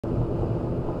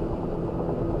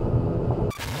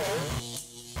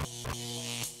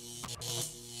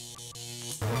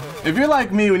If you're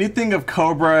like me, when you think of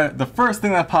Cobra, the first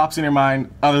thing that pops in your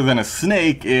mind, other than a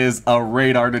snake, is a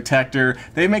radar detector.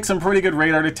 They make some pretty good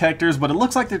radar detectors, but it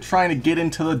looks like they're trying to get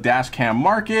into the dash cam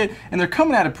market, and they're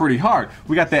coming at it pretty hard.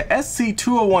 We got the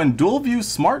SC201 dual view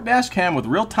smart dash cam with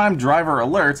real-time driver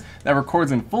alerts that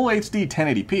records in full HD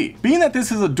 1080p. Being that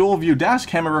this is a dual view dash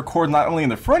cam, it records not only in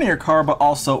the front of your car, but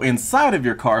also inside of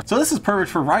your car. So this is perfect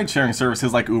for ride-sharing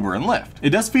services like Uber and Lyft. It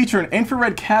does feature an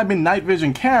infrared cabin night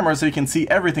vision camera, so you can see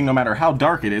everything no matter how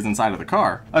dark it is inside of the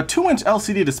car. A 2-inch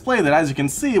LCD display that, as you can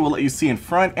see, will let you see in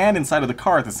front and inside of the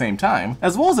car at the same time,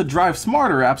 as well as a Drive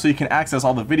Smarter app so you can access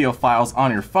all the video files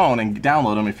on your phone and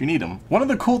download them if you need them. One of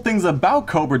the cool things about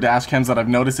Cobra dash cams that I've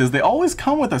noticed is they always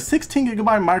come with a 16GB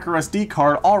microSD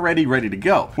card already ready to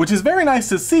go, which is very nice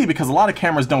to see because a lot of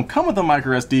cameras don't come with a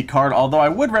microSD card, although I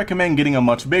would recommend getting a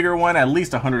much bigger one, at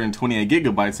least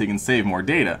 128GB, so you can save more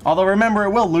data. Although remember,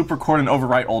 it will loop record and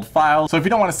overwrite old files, so if you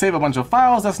don't want to save a bunch of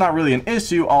files, that's not really an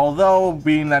issue, although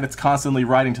being that it's constantly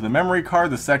writing to the memory card,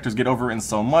 the sectors get overwritten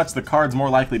so much, the card's more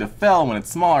likely to fail when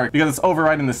it's smaller because it's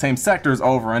overwriting the same sectors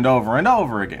over and over and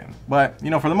over again. But,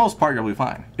 you know, for the most part, you'll be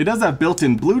fine. It does have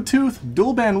built-in Bluetooth,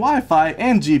 dual band Wi-Fi,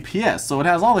 and GPS, so it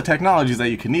has all the technologies that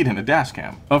you can need in a dash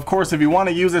cam. Of course, if you want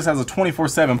to use this as a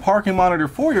 24/7 parking monitor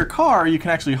for your car, you can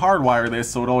actually hardwire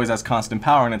this so it always has constant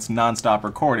power and it's non-stop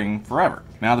recording forever.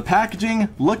 Now the packaging,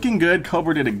 looking good.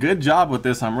 Cobra did a good job with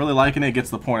this. I'm really liking it. It gets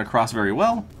the point across very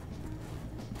well.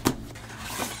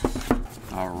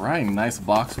 Alright, nice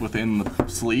box within the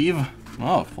sleeve.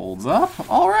 Oh, it folds up.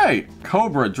 Alright.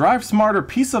 Cobra, drive smarter,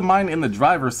 peace of mind in the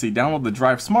driver's seat. Download the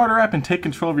Drive Smarter app and take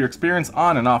control of your experience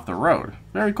on and off the road.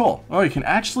 Very cool. Oh, you can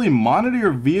actually monitor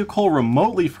your vehicle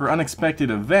remotely for unexpected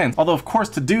events. Although, of course,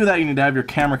 to do that, you need to have your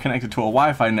camera connected to a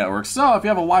Wi-Fi network. So, if you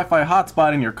have a Wi-Fi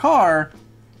hotspot in your car,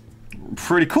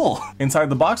 pretty cool. Inside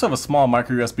the box, we have a small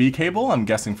micro USB cable, I'm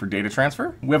guessing for data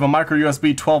transfer. We have a micro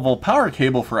USB 12-volt power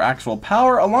cable for actual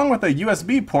power, along with a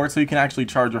USB port so you can actually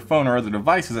charge your phone or other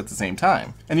devices at the same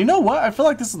time. And you know what? I feel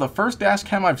like this is the first dash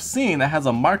cam I've seen that has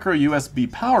a micro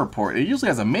USB power port. It usually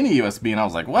has a mini USB, and I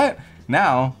was like, what?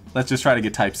 Now, let's just try to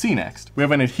get Type-C next. We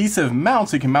have an adhesive mount,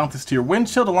 so you can mount this to your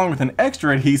windshield along with an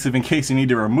extra adhesive in case you need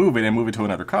to remove it and move it to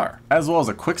another car. As well as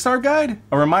a quick start guide,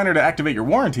 a reminder to activate your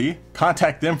warranty,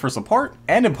 contact them for support,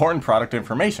 and important product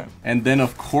information. And then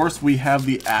of course we have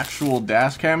the actual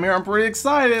dash cam here. I'm pretty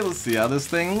excited. Let's see how this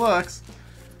thing looks.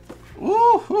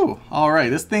 Woohoo! Alright,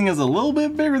 this thing is a little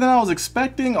bit bigger than I was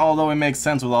expecting, although it makes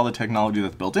sense with all the technology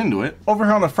that's built into it. Over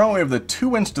here on the front we have the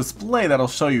 2-inch display that'll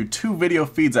show you 2 video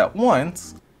feeds at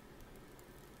once.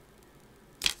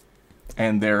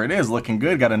 And there it is, looking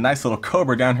good. Got a nice little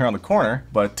Cobra down here on the corner.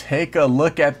 But take a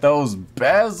look at those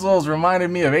bezels. Reminded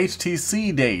me of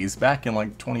HTC days back in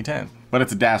like 2010. But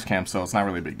it's a dash cam, so it's not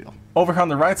really a big deal. Over here on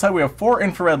the right side we have 4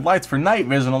 infrared lights for night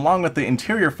vision, along with the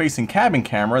interior facing cabin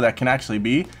camera that can actually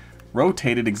be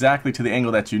rotated exactly to the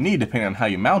angle that you need depending on how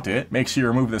you mount it. Make sure you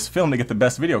remove this film to get the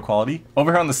best video quality.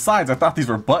 Over here on the sides, I thought these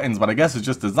were buttons, but I guess it's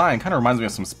just design. Kind of reminds me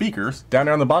of some speakers. Down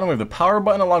there on the bottom we have the power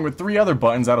button along with 3 other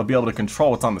buttons that'll be able to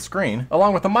control what's on the screen,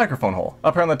 along with the microphone hole.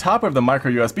 Up here on the top we have the micro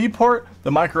USB port,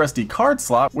 the micro SD card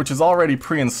slot, which is already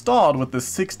pre-installed with the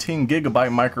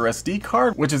 16GB micro SD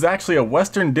card, which is actually a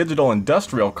Western Digital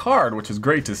Industrial card, which is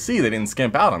great to see they didn't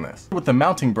skimp out on this, with the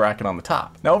mounting bracket on the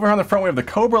top. Now over here on the front we have the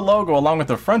Cobra logo along with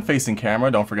the front-facing camera.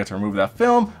 Don't forget to remove that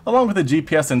film, along with the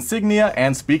GPS insignia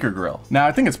and speaker grill. Now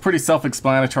I think it's pretty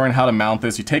self-explanatory on how to mount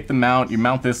this. You take the mount, you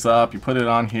mount this up, you put it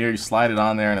on here, you slide it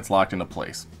on there, and it's locked into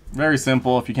place. Very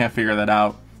simple. If you can't figure that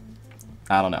out,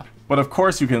 I don't know. But of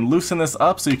course you can loosen this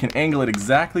up so you can angle it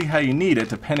exactly how you need it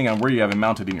depending on where you have it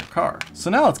mounted in your car.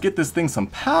 So now let's get this thing some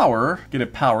power, get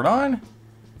it powered on.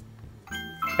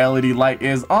 LED light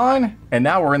is on, and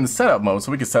now we're in the setup mode,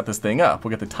 so we can set this thing up. We'll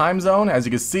get the time zone. As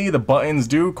you can see, the buttons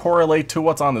do correlate to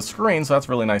what's on the screen, so that's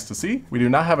really nice to see. We do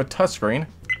not have a touchscreen.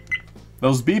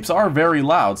 Those beeps are very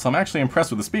loud, so I'm actually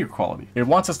impressed with the speaker quality. It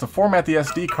wants us to format the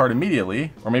SD card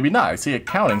immediately, or maybe not. I see it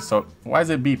counting, so why is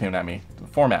it beeping at me?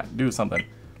 Format, do something.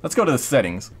 Let's go to the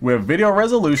settings. We have video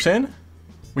resolution.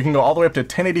 We can go all the way up to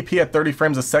 1080p at 30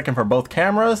 frames a second for both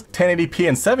cameras, 1080p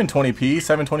and 720p,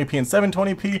 720p and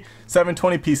 720p,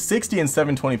 720p 60 and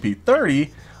 720p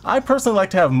 30. I personally like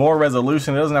to have more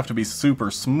resolution. It doesn't have to be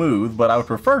super smooth, but I would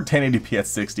prefer 1080p at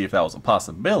 60 if that was a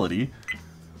possibility.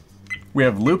 We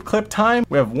have loop clip time.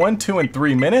 We have 1, 2, and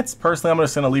 3 minutes. Personally, I'm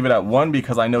just gonna leave it at 1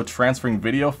 because I know transferring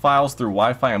video files through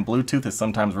Wi-Fi and Bluetooth is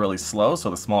sometimes really slow, so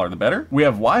the smaller the better. We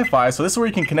have Wi-Fi, so this is where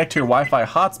you can connect to your Wi-Fi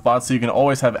hotspot so you can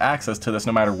always have access to this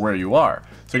no matter where you are.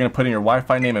 So you're gonna put in your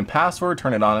Wi-Fi name and password,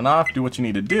 turn it on and off, do what you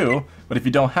need to do. But if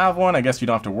you don't have one, I guess you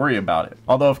don't have to worry about it.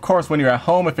 Although, of course, when you're at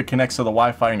home, if it connects to the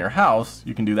Wi-Fi in your house,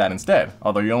 you can do that instead.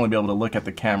 Although you'll only be able to look at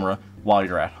the camera while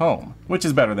you're at home, which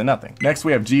is better than nothing. Next,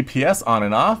 we have GPS on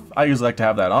and off. I usually like to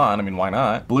have that on. I mean, why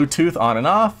not? Bluetooth on and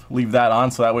off. Leave that on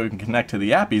so that way we can connect to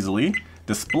the app easily.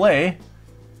 Display.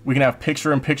 We can have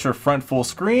picture-in-picture front full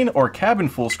screen or cabin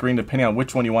full screen depending on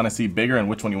which one you want to see bigger and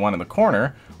which one you want in the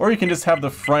corner. Or you can just have the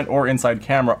front or inside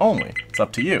camera only. It's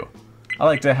up to you. I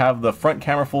like to have the front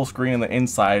camera full screen and the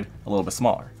inside a little bit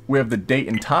smaller. We have the date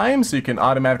and time, so you can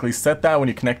automatically set that when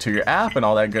you connect to your app and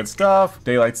all that good stuff.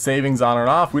 Daylight savings on and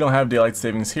off. We don't have daylight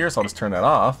savings here, so I'll just turn that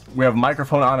off. We have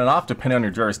microphone on and off depending on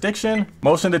your jurisdiction.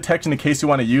 Motion detection in case you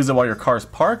want to use it while your car's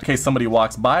parked. In case somebody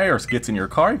walks by or gets in your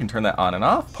car, you can turn that on and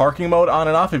off. Parking mode on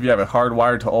and off if you have it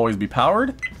hardwired to always be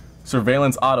powered.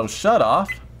 Surveillance auto shut off.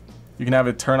 You can have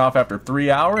it turn off after 3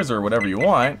 hours or whatever you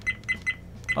want.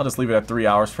 I'll just leave it at 3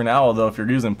 hours for now, although if you're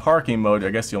using parking mode, I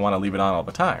guess you'll want to leave it on all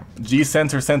the time.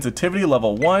 G-sensor sensitivity,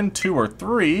 level 1, 2, or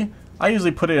 3. I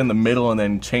usually put it in the middle and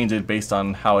then change it based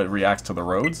on how it reacts to the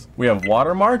roads. We have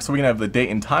watermarks, so we can have the date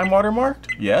and time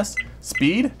watermarked, yes.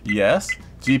 Speed, yes.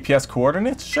 GPS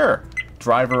coordinates, sure.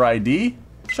 Driver ID,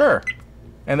 sure.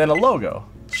 And then a logo.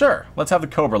 Sure, let's have the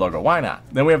Cobra logo, why not?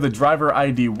 Then we have the driver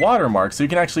ID watermark, so you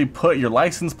can actually put your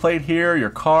license plate here, your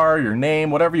car, your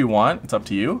name, whatever you want, it's up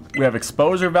to you. We have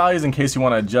exposure values in case you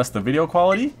want to adjust the video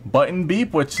quality. Button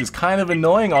beep, which is kind of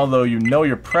annoying, although you know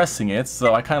you're pressing it,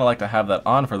 so I kind of like to have that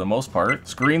on for the most part.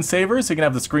 Screensaver, so you can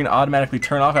have the screen automatically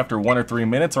turn off after 1 or 3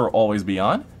 minutes or always be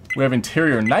on. We have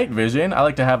interior night vision. I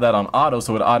like to have that on auto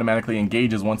so it automatically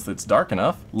engages once it's dark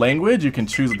enough. Language, you can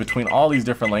choose between all these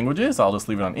different languages. I'll just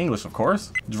leave it on English, of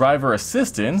course. Driver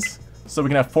assistance, so we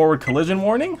can have forward collision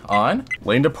warning, on.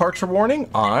 Lane departure warning,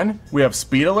 on. We have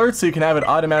speed alerts, so you can have it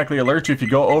automatically alert you if you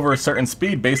go over a certain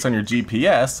speed based on your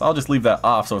GPS. I'll just leave that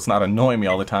off so it's not annoying me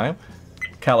all the time.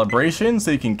 Calibration, so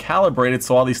you can calibrate it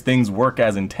so all these things work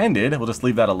as intended. We'll just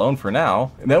leave that alone for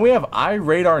now. And then we have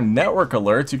iRadar network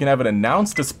alerts. You can have it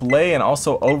announce, display, and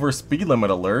also over speed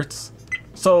limit alerts.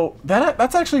 So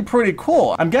that's actually pretty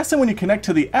cool. I'm guessing when you connect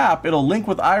to the app, it'll link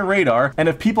with iRadar, and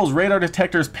if people's radar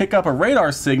detectors pick up a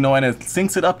radar signal and it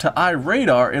syncs it up to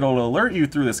iRadar, it'll alert you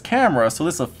through this camera, so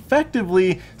this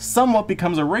effectively somewhat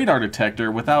becomes a radar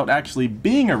detector without actually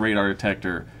being a radar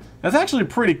detector. That's actually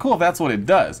pretty cool if that's what it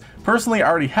does. Personally, I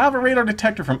already have a radar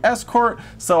detector from Escort,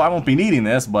 so I won't be needing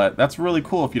this, but that's really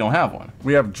cool if you don't have one.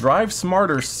 We have Drive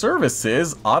Smarter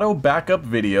Services, auto backup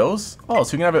videos. Oh,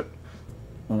 so you can have it,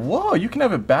 whoa, you can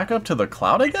have it back up to the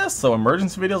cloud, I guess? So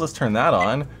emergency videos, let's turn that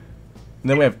on. And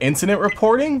then we have incident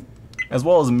reporting, as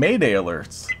well as Mayday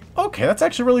alerts. Okay, that's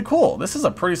actually really cool. This is a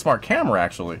pretty smart camera,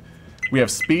 actually. We have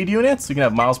speed units, so you can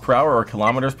have miles per hour or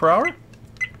kilometers per hour.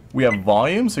 We have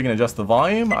volume, so you can adjust the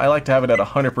volume. I like to have it at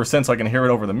 100% so I can hear it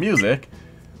over the music.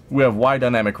 We have wide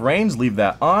dynamic range, leave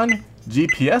that on.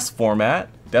 GPS format,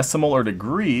 decimal or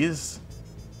degrees.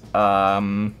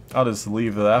 I'll just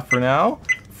leave that for now.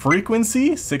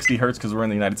 Frequency, 60 Hertz because we're in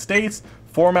the United States.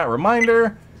 Format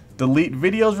reminder, delete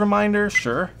videos reminder,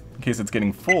 sure, in case it's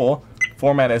getting full.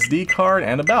 Format SD card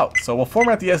and about. So we'll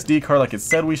format the SD card like it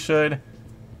said we should.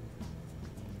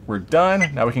 We're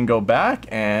done. Now we can go back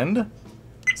and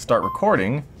start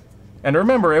recording. And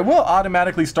remember, it will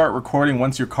automatically start recording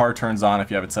once your car turns on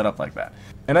if you have it set up like that.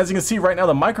 And as you can see right now,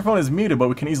 the microphone is muted, but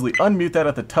we can easily unmute that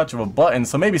at the touch of a button.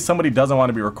 So maybe somebody doesn't want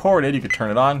to be recorded, you could turn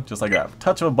it on just like that.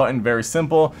 Touch of a button, very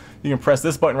simple. You can press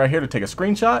this button right here to take a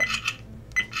screenshot.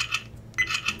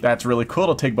 That's really cool.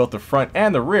 It'll take both the front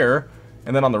and the rear.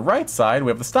 And then on the right side, we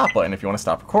have the stop button if you want to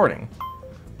stop recording.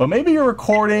 But maybe you're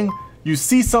recording, you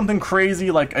see something crazy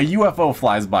like a UFO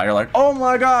flies by. You're like, oh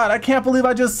my god, I can't believe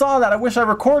I just saw that. I wish I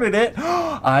recorded it.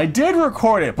 I did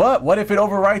record it, but what if it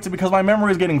overwrites it because my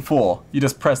memory is getting full? You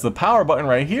just press the power button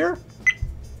right here,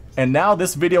 and now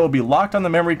this video will be locked on the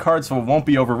memory card so it won't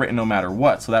be overwritten no matter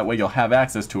what, so that way you'll have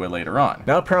access to it later on.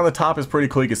 Now up here on the top is pretty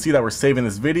cool. You can see that we're saving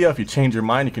this video. If you change your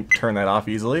mind, you can turn that off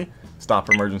easily. Stop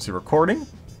emergency recording.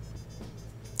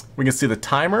 We can see the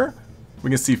timer. We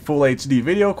can see full HD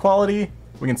video quality.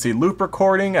 We can see loop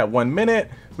recording at 1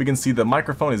 minute. We can see the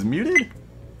microphone is muted.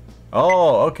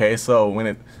 Oh, okay, so when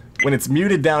it's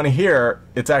muted down here,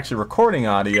 it's actually recording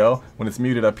audio. When it's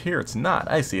muted up here, it's not.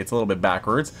 I see, it's a little bit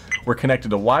backwards. We're connected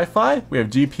to Wi-Fi. We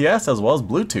have GPS as well as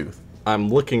Bluetooth. I'm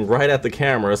looking right at the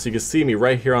camera, so you can see me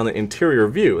right here on the interior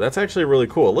view. That's actually really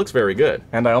cool. It looks very good.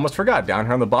 And I almost forgot, down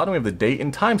here on the bottom we have the date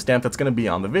and timestamp that's going to be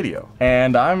on the video.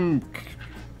 And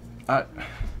I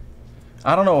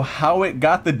don't know how it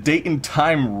got the date and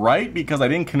time right, because I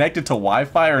didn't connect it to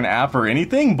Wi-Fi or an app or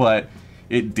anything, but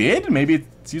it did. Maybe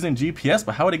it's using GPS,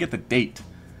 but how would it get the date?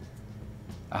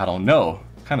 I don't know.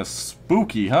 Kind of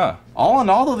spooky, huh? All in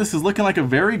all, though, this is looking like a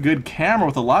very good camera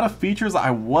with a lot of features I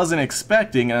wasn't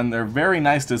expecting, and they're very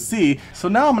nice to see. So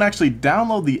now I'm gonna actually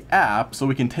download the app so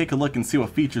we can take a look and see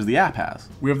what features the app has.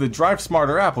 We have the Drive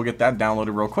Smarter app. We'll get that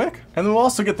downloaded real quick. And then we'll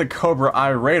also get the Cobra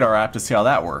iRadar app to see how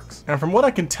that works. And from what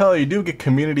I can tell, you do get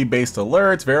community-based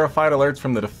alerts, verified alerts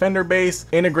from the Defender base,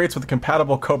 integrates with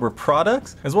compatible Cobra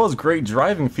products, as well as great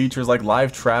driving features like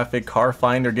live traffic, car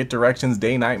finder, get directions,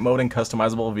 day-night mode, and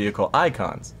customizable vehicle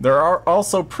icons. There are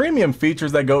also premium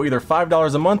features that go either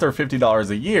 $5 a month or $50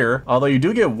 a year, although you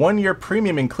do get 1 year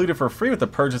premium included for free with the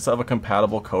purchase of a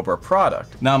compatible Cobra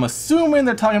product. Now I'm assuming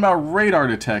they're talking about radar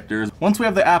detectors. Once we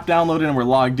have the app downloaded and we're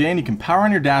logged in, you can power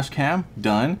on your dash cam,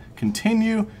 done,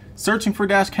 continue. Searching for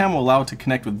dash cam will allow it to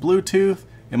connect with Bluetooth.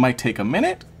 It might take a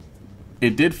minute.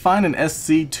 It did find an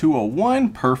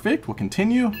SC201, perfect, we'll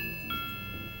continue.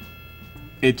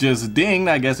 It just dinged,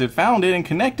 I guess it found it and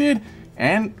connected.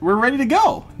 And we're ready to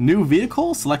go. New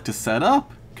vehicle, select to set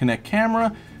up, connect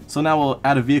camera. So now we'll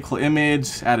add a vehicle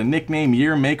image, add a nickname,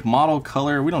 year, make, model,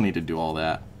 color. We don't need to do all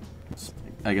that.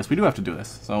 I guess we do have to do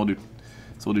this. So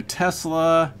we'll do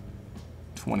Tesla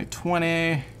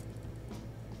 2020.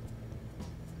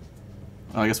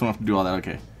 Oh, I guess we don't have to do all that.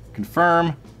 Okay.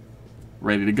 Confirm.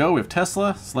 Ready to go. We have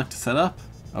Tesla. Select to set up.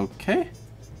 Okay.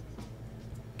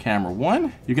 Camera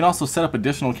 1. You can also set up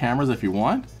additional cameras if you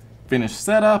want. Finish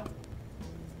setup.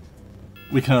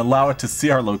 We can allow it to see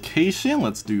our location.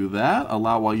 Let's do that.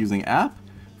 Allow while using app.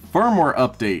 Firmware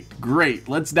update. Great.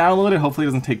 Let's download it. Hopefully it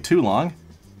doesn't take too long.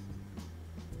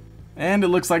 And it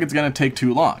looks like it's going to take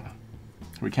too long.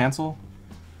 Can we cancel?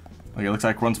 Okay, it looks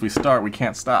like once we start, we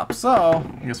can't stop. So,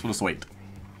 I guess we'll just wait.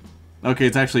 Okay,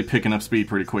 it's actually picking up speed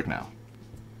pretty quick now.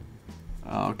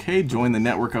 Okay, join the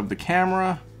network of the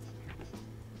camera.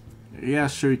 Yeah,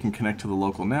 sure, you can connect to the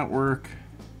local network.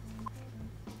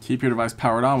 Keep your device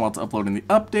powered on while it's uploading the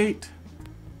update.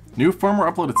 New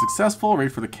firmware uploaded successful, ready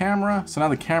for the camera. So now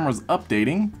the camera's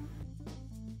updating.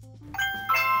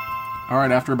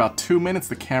 Alright, after about 2 minutes,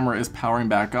 the camera is powering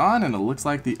back on, and it looks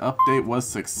like the update was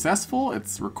successful.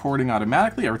 It's recording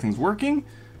automatically, everything's working.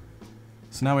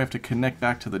 So now we have to connect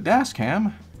back to the dash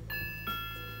cam.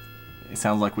 It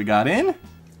sounds like we got in.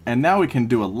 And now we can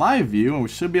do a live view, and we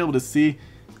should be able to see,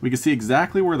 we can see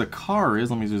exactly where the car is.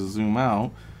 Let me just zoom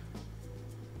out.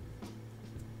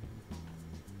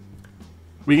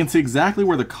 We can see exactly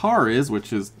where the car is,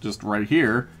 which is just right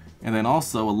here, and then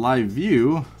also a live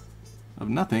view of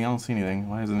nothing. I don't see anything.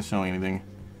 Why isn't it showing anything?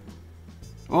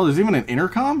 Oh, there's even an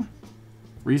intercom?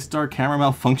 Restart camera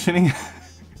malfunctioning?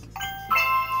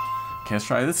 Okay, let's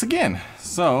try this again.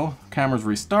 So, camera's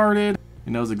restarted.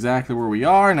 It knows exactly where we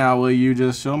are. Now, will you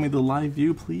just show me the live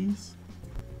view, please?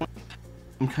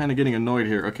 I'm kind of getting annoyed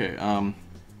here. Okay,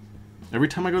 every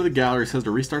time I go to the gallery, it says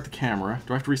to restart the camera.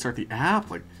 Do I have to restart the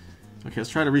app? Okay,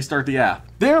 let's try to restart the app.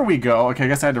 There we go. Okay, I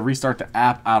guess I had to restart the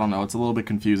app. I don't know. It's a little bit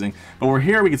confusing. But we're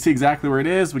here. We can see exactly where it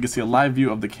is. We can see a live view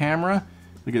of the camera.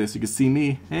 Look at this. You can see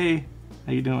me. Hey,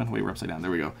 how you doing? Wait, we're upside down. There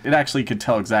we go. It actually could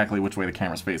tell exactly which way the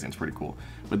camera's facing. It's pretty cool.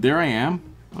 But there I am.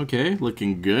 Okay,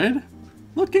 looking good.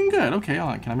 Looking good. Okay,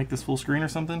 hold on. Can I make this full screen or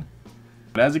something?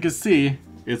 But as you can see,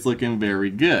 it's looking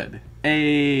very good.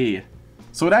 Hey.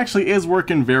 So it actually is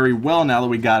working very well now that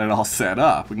we got it all set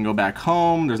up. We can go back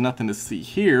home. There's nothing to see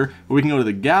here. But we can go to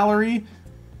the gallery.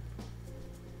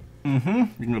 We can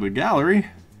go to the gallery.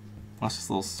 Watch this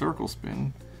little circle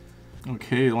spin.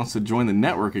 Okay, it wants to join the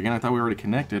network again. I thought we were already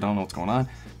connected. I don't know what's going on.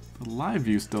 The live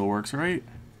view still works, right?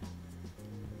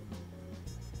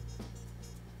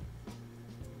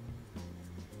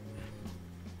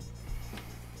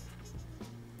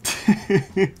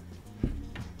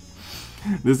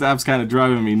 This app's kind of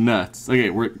driving me nuts. Okay,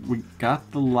 we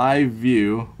got the live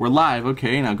view. We're live.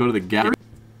 Okay, now go to the gallery.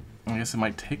 I guess it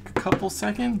might take a couple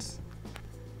seconds.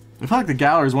 I feel like the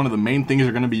gallery is one of the main things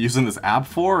you're going to be using this app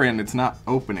for, and it's not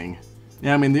opening.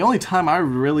 Yeah, I mean, the only time I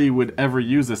really would ever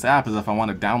use this app is if I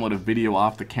want to download a video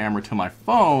off the camera to my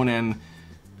phone, and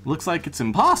it looks like it's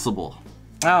impossible.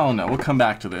 I don't know, we'll come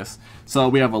back to this. So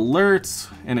we have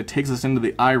alerts, and it takes us into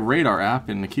the iRadar app,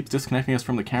 and it keeps disconnecting us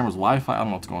from the camera's Wi-Fi. I don't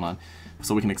know what's going on.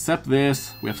 So we can accept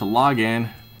this, we have to log in.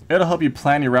 It'll help you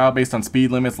plan your route based on speed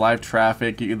limits, live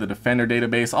traffic, get you the Defender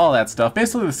database, all that stuff.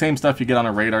 Basically the same stuff you get on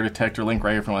a radar detector. Link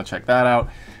right here if you want to check that out.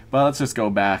 But let's just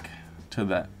go back to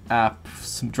that app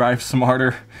drive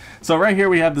smarter. So right here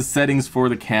we have the settings for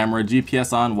the camera: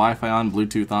 GPS on, Wi-Fi on,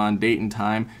 Bluetooth on, date and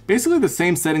time. Basically the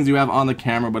same settings you have on the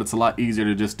camera, but it's a lot easier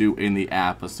to just do in the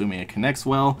app, assuming it connects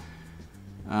well.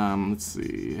 Let's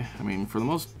see, I mean, for the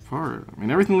most part, I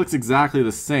mean, everything looks exactly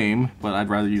the same, but I'd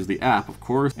rather use the app, of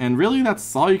course. And really,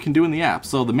 that's all you can do in the app.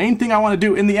 So the main thing I want to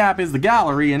do in the app is the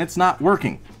gallery, and it's not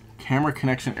working. Camera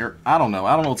connection error. I don't know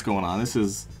what's going on. This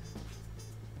is...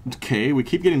 Okay, we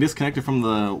keep getting disconnected from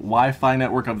the Wi-Fi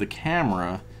network of the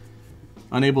camera.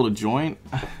 Unable to join.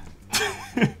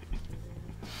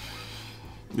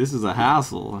 This is a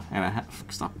hassle, and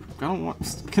stop. I don't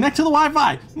want... Connect to the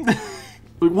Wi-Fi!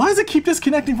 Why does it keep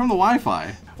disconnecting from the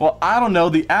Wi-Fi? Well, I don't know.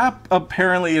 The app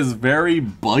apparently is very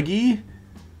buggy.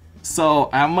 So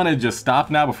I'm gonna just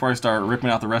stop now before I start ripping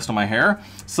out the rest of my hair.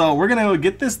 So we're gonna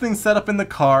get this thing set up in the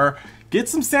car, get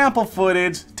some sample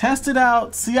footage, test it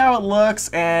out, see how it looks,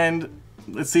 and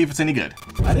let's see if it's any good.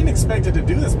 I didn't expect it to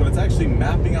do this, but it's actually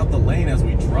mapping out the lane as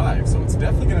we drive. So it's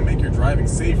definitely gonna make your driving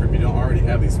safer if you don't already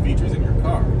have these features in your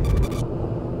car.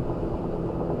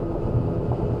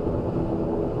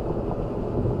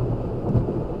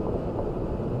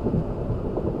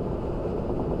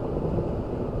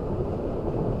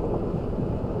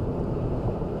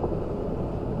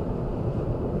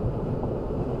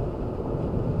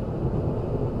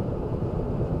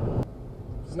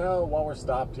 Now, while we're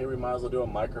stopped here, we might as well do a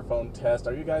microphone test.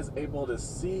 Are you guys able to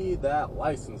see that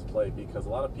license plate? Because a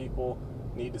lot of people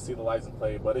need to see the license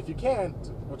plate, but if you can't,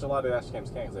 which a lot of dash cams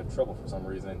can't because they have trouble for some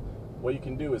reason, what you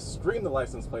can do is stream the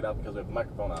license plate out because we have the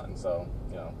microphone on. So,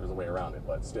 you know, there's a way around it,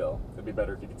 but still, it'd be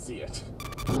better if you could see it.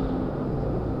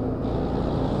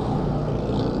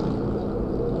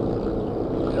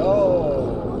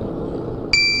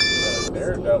 Yo!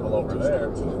 Daredevil over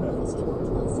there.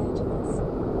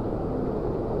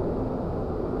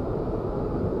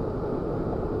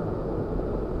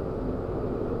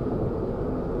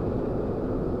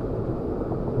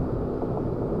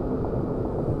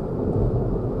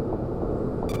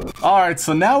 Alright,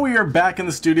 so now we are back in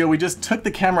the studio. We just took the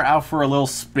camera out for a little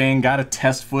spin, got a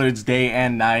test footage day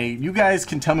and night. You guys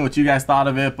can tell me what you guys thought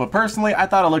of it, but personally, I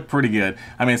thought it looked pretty good.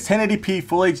 I mean, it's 1080p,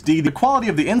 full HD. The quality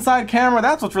of the inside camera,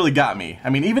 that's what's really got me.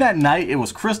 I mean, even at night, it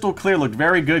was crystal clear, looked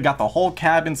very good, got the whole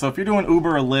cabin, so if you're doing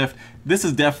Uber or Lyft, this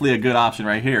is definitely a good option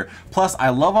right here. Plus, I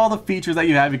love all the features that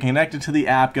you have. You can connect it to the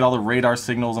app, get all the radar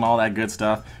signals and all that good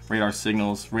stuff. Radar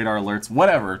signals, radar alerts,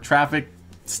 whatever, traffic,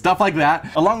 stuff like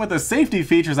that. Along with the safety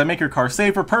features that make your car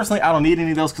safer. Personally, I don't need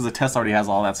any of those because the test already has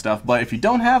all that stuff. But if you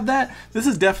don't have that, this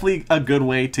is definitely a good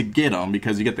way to get them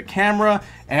because you get the camera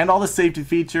and all the safety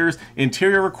features,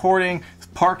 interior recording,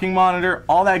 parking monitor,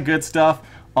 all that good stuff,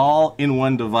 all in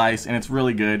one device, and it's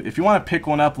really good. If you want to pick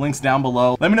one up, links down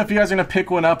below. Let me know if you guys are going to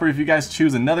pick one up or if you guys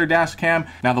choose another dash cam.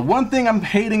 Now, the one thing I'm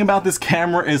hating about this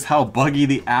camera is how buggy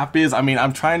the app is. I mean,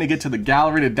 I'm trying to get to the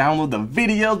gallery to download the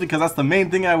videos because that's the main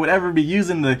thing I would ever be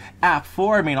using the app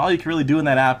for. I mean, all you can really do in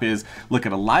that app is look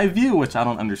at a live view, which I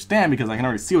don't understand because I can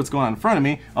already see what's going on in front of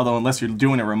me. Although, unless you're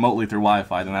doing it remotely through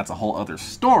Wi-Fi, then that's a whole other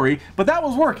story. But that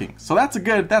was working, so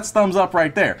that's thumbs up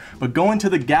right there. But going to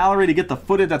the gallery to get the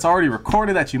footage that's already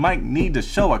recorded that you might need to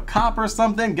show a cop or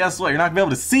something, guess what? You're not gonna be able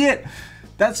to see it.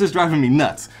 That's just driving me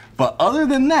nuts. But other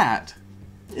than that,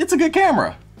 it's a good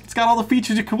camera. It's got all the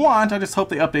features you could want. I just hope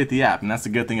they update the app, and that's the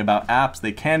good thing about apps.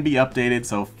 They can be updated,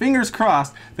 so fingers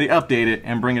crossed they update it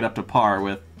and bring it up to par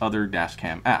with other dash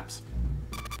cam apps.